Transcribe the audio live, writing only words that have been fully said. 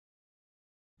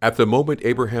At the moment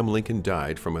Abraham Lincoln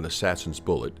died from an assassin's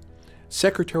bullet,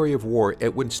 Secretary of War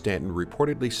Edwin Stanton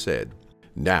reportedly said,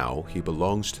 "Now he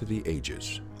belongs to the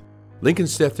ages."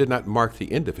 Lincoln's death did not mark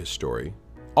the end of his story.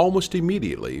 Almost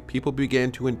immediately, people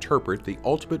began to interpret the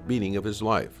ultimate meaning of his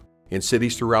life. In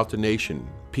cities throughout the nation,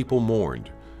 people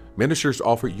mourned. Ministers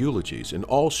offered eulogies, and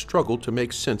all struggled to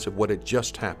make sense of what had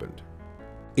just happened.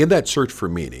 In that search for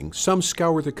meaning, some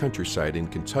scoured the countryside in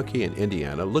Kentucky and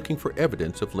Indiana looking for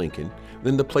evidence of Lincoln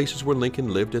in the places where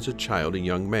Lincoln lived as a child and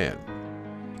young man.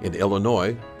 In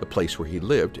Illinois, the place where he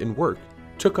lived and worked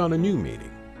took on a new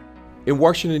meaning. In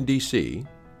Washington, D.C.,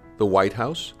 the White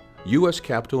House, U.S.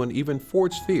 Capitol, and even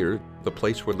Ford's Theater, the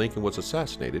place where Lincoln was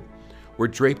assassinated, were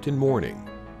draped in mourning.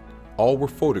 All were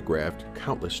photographed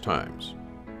countless times.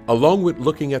 Along with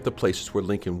looking at the places where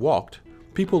Lincoln walked,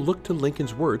 people looked to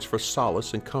Lincoln's words for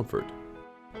solace and comfort.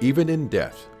 Even in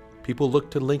death, people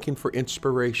looked to Lincoln for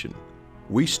inspiration.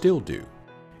 We still do.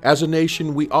 As a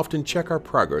nation, we often check our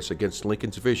progress against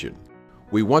Lincoln's vision.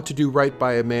 We want to do right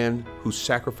by a man who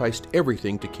sacrificed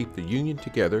everything to keep the Union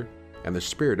together and the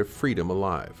spirit of freedom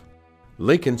alive.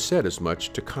 Lincoln said as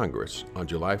much to Congress on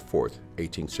July 4,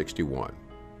 1861.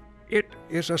 It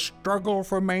is a struggle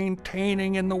for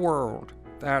maintaining in the world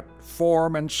that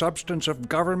form and substance of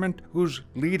government whose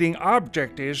leading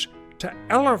object is to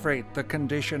elevate the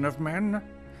condition of men,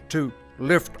 to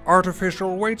lift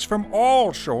artificial weights from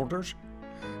all shoulders,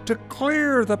 to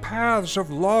clear the paths of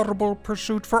laudable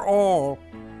pursuit for all,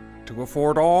 to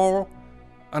afford all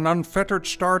an unfettered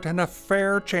start and a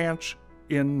fair chance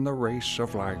in the race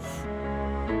of life.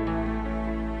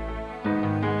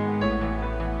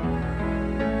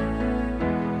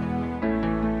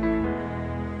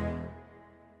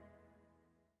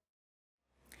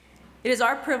 It is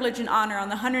our privilege and honor on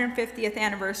the 150th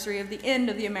anniversary of the end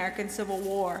of the American Civil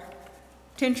War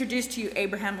to introduce to you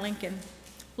Abraham Lincoln.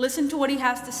 Listen to what he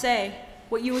has to say.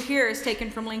 What you will hear is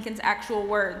taken from Lincoln's actual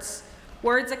words,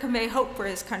 words that convey hope for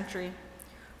his country,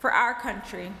 for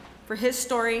his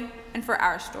story, and for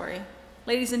our story.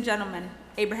 Ladies and gentlemen,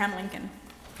 Abraham Lincoln.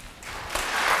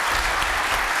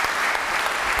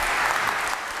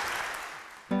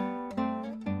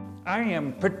 I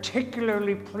am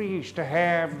particularly pleased to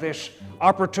have this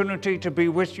opportunity to be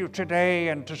with you today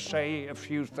and to say a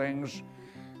few things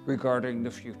regarding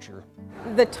the future.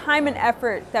 The time and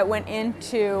effort that went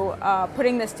into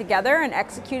putting this together and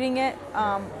executing it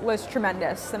was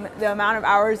tremendous. The amount of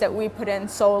hours that we put in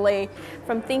solely.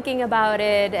 From thinking about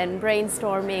it and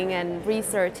brainstorming and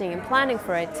researching and planning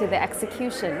for it to the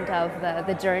execution of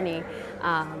the journey,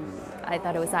 I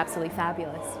thought it was absolutely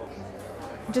fabulous.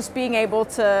 Just being able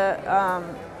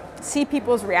to see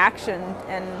people's reaction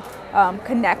and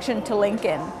connection to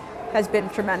Lincoln has been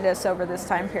tremendous over this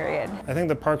time period. I think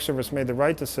the Park Service made the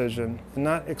right decision in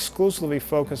not exclusively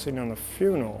focusing on the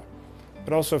funeral,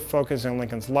 but also focusing on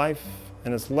Lincoln's life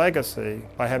and his legacy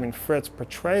by having Fritz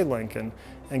portray Lincoln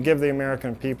and give the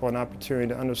American people an opportunity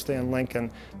to understand Lincoln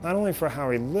not only for how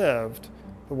he lived,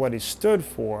 but what he stood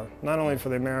for, not only for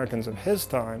the Americans of his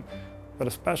time, but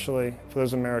especially for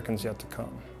those Americans yet to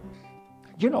come.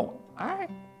 You know, I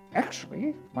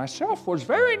actually myself was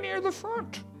very near the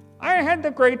front. I had the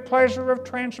great pleasure of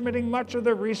transmitting much of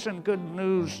the recent good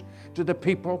news to the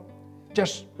people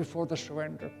just before the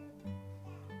surrender.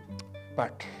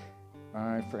 But,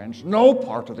 my friends, no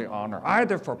part of the honor,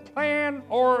 either for plan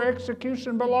or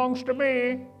execution, belongs to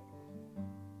me.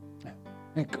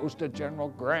 It goes to General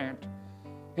Grant,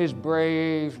 his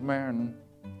brave men,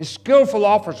 his skillful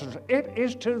officers. It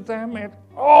is to them it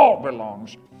all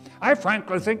belongs. I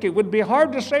frankly think it would be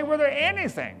hard to say whether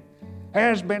anything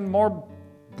has been more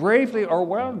bravely or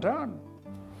well done.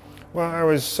 Well, I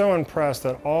was so impressed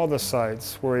at all the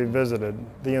sites where he visited,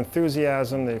 the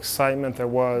enthusiasm, the excitement there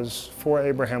was for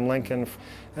Abraham Lincoln,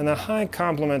 and the high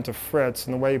compliment to Fritz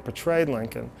and the way he portrayed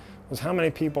Lincoln was how many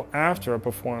people after a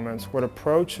performance would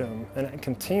approach him and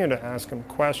continue to ask him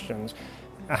questions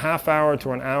a half hour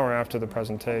to an hour after the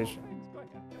presentation.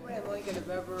 Abraham Lincoln have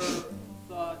ever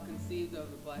conceived of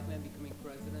a black man becoming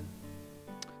president?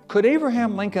 Could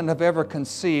Abraham Lincoln have ever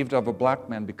conceived of a black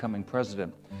man becoming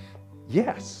president?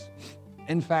 Yes.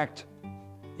 In fact,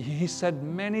 he said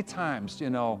many times, you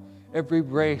know, every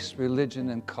race, religion,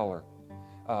 and color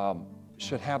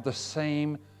should have the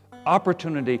same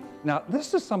opportunity. Now,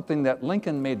 this is something that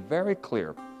Lincoln made very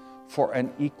clear, for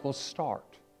an equal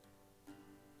start.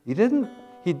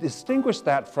 He distinguished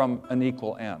that from an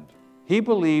equal end. He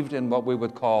believed in what we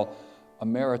would call a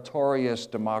meritorious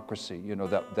democracy, you know,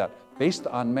 that based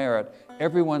on merit,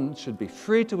 everyone should be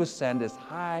free to ascend as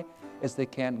high as they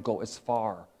can, go as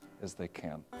far as they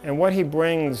can. And what he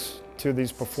brings to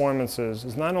these performances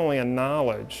is not only a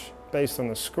knowledge, based on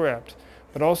the script,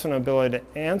 but also an ability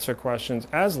to answer questions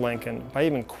as Lincoln by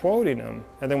even quoting him.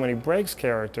 And then when he breaks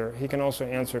character, he can also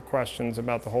answer questions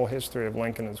about the whole history of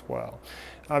Lincoln as well.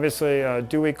 Obviously,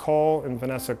 Dewey Cole and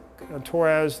Vanessa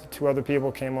Torres, the two other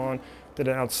people came on, did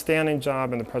an outstanding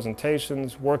job in the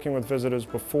presentations, working with visitors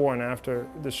before and after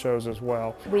the shows as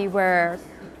well. We were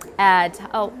at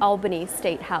Albany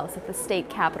State House, at the state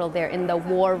capitol there in the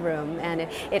war room, and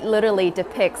it literally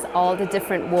depicts all the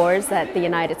different wars that the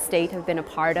United States have been a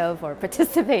part of or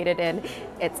participated in.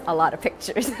 It's a lot of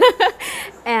pictures.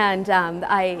 And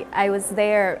I was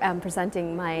there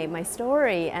presenting my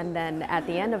story, and then at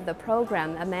the end of the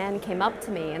program a man came up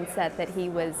to me and said that he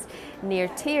was near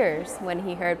tears when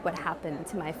he heard what happened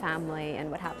to my family and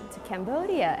what happened to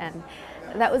Cambodia, and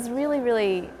that was really,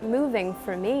 really moving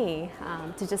for me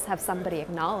to just have somebody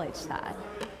acknowledge that.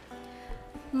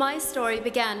 My story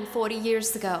began 40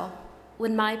 years ago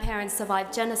when my parents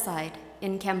survived genocide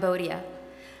in Cambodia,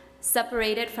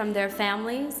 separated from their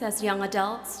families as young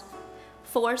adults,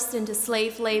 forced into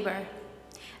slave labor,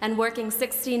 and working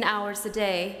 16 hours a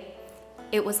day.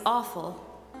 It was awful.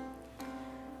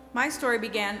 My story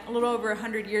began a little over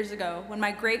 100 years ago when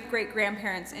my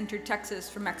great-great-grandparents entered Texas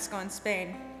from Mexico and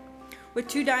Spain. With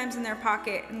 2 dimes in their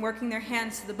pocket and working their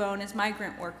hands to the bone as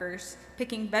migrant workers,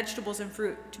 picking vegetables and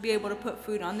fruit to be able to put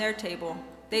food on their table,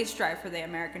 they strive for the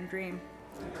American dream.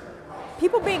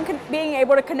 People being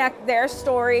able to connect their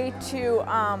story to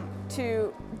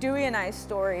Dewey and I's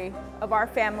story of our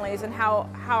families and how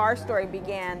our story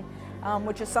began,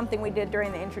 which is something we did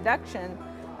during the introduction,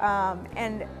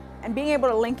 and being able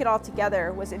to link it all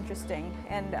together was interesting.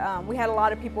 And we had a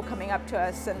lot of people coming up to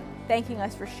us and thanking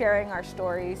us for sharing our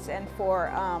stories and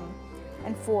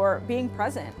for being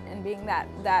present and being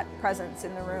that presence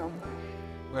in the room.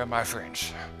 Well, my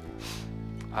friends,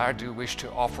 I do wish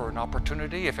to offer an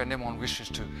opportunity. If anyone wishes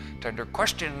to tender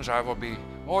questions, I will be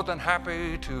more than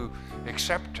happy to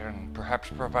accept and perhaps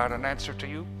provide an answer to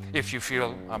you. If you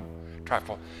feel I'm a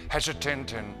trifle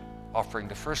hesitant in offering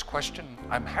the first question,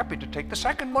 I'm happy to take the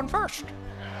second one first.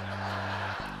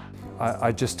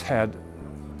 I just had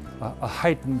a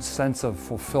heightened sense of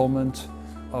fulfillment,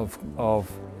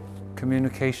 of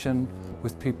communication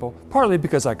with people, partly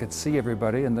because I could see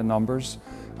everybody in the numbers.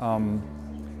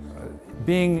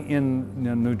 Being in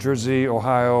New Jersey,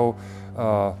 Ohio,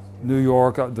 New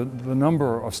York, the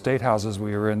number of state houses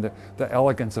we were in, the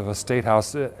elegance of a state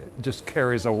house, it just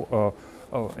carries a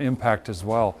impact as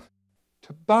well.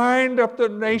 To bind up the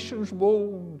nation's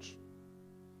wounds,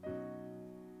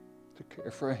 to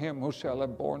care for him who shall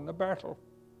have borne the battle,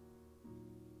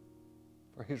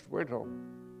 for his widow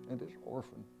and his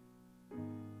orphan,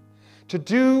 to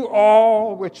do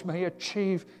all which may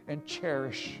achieve and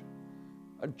cherish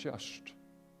a just,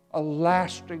 a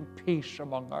lasting peace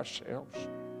among ourselves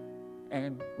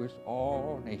and with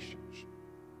all nations.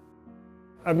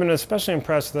 I've been especially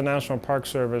impressed that the National Park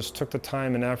Service took the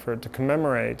time and effort to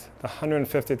commemorate the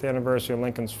 150th anniversary of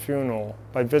Lincoln's funeral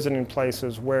by visiting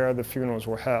places where the funerals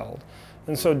were held.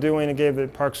 And so doing, it gave the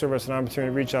Park Service an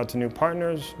opportunity to reach out to new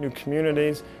partners, new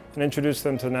communities, and introduce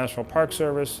them to the National Park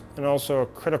Service, and also a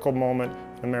critical moment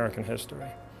in American history.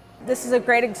 This is a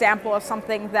great example of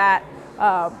something that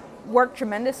worked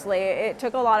tremendously. It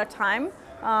took a lot of time,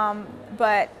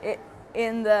 but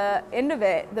in the end of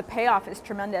it, the payoff is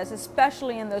tremendous,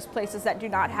 especially in those places that do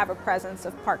not have a presence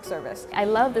of Park Service. I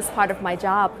love this part of my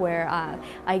job where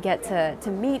I get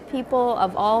to meet people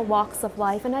of all walks of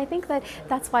life, and I think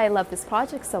that's why I love this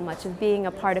project so much, of being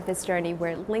a part of this journey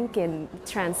where Lincoln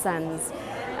transcends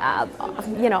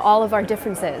all of our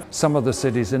differences. Some of the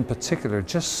cities in particular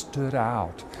just stood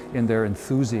out in their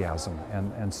enthusiasm,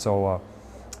 and so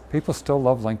people still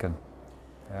love Lincoln.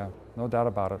 Yeah, no doubt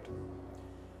about it.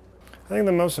 I think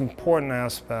the most important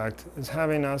aspect is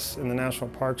having us in the National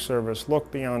Park Service look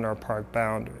beyond our park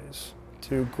boundaries,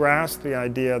 to grasp the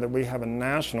idea that we have a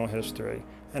national history,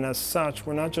 and as such,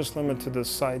 we're not just limited to the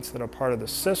sites that are part of the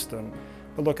system,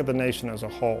 but look at the nation as a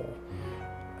whole.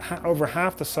 Over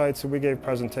half the sites that we gave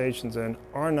presentations in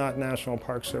are not National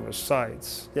Park Service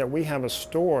sites, yet we have a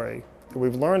story that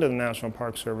we've learned in the National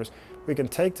Park Service we can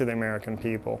take to the American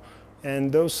people,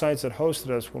 and those sites that hosted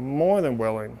us were more than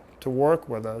willing to work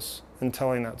with us in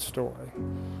telling that story.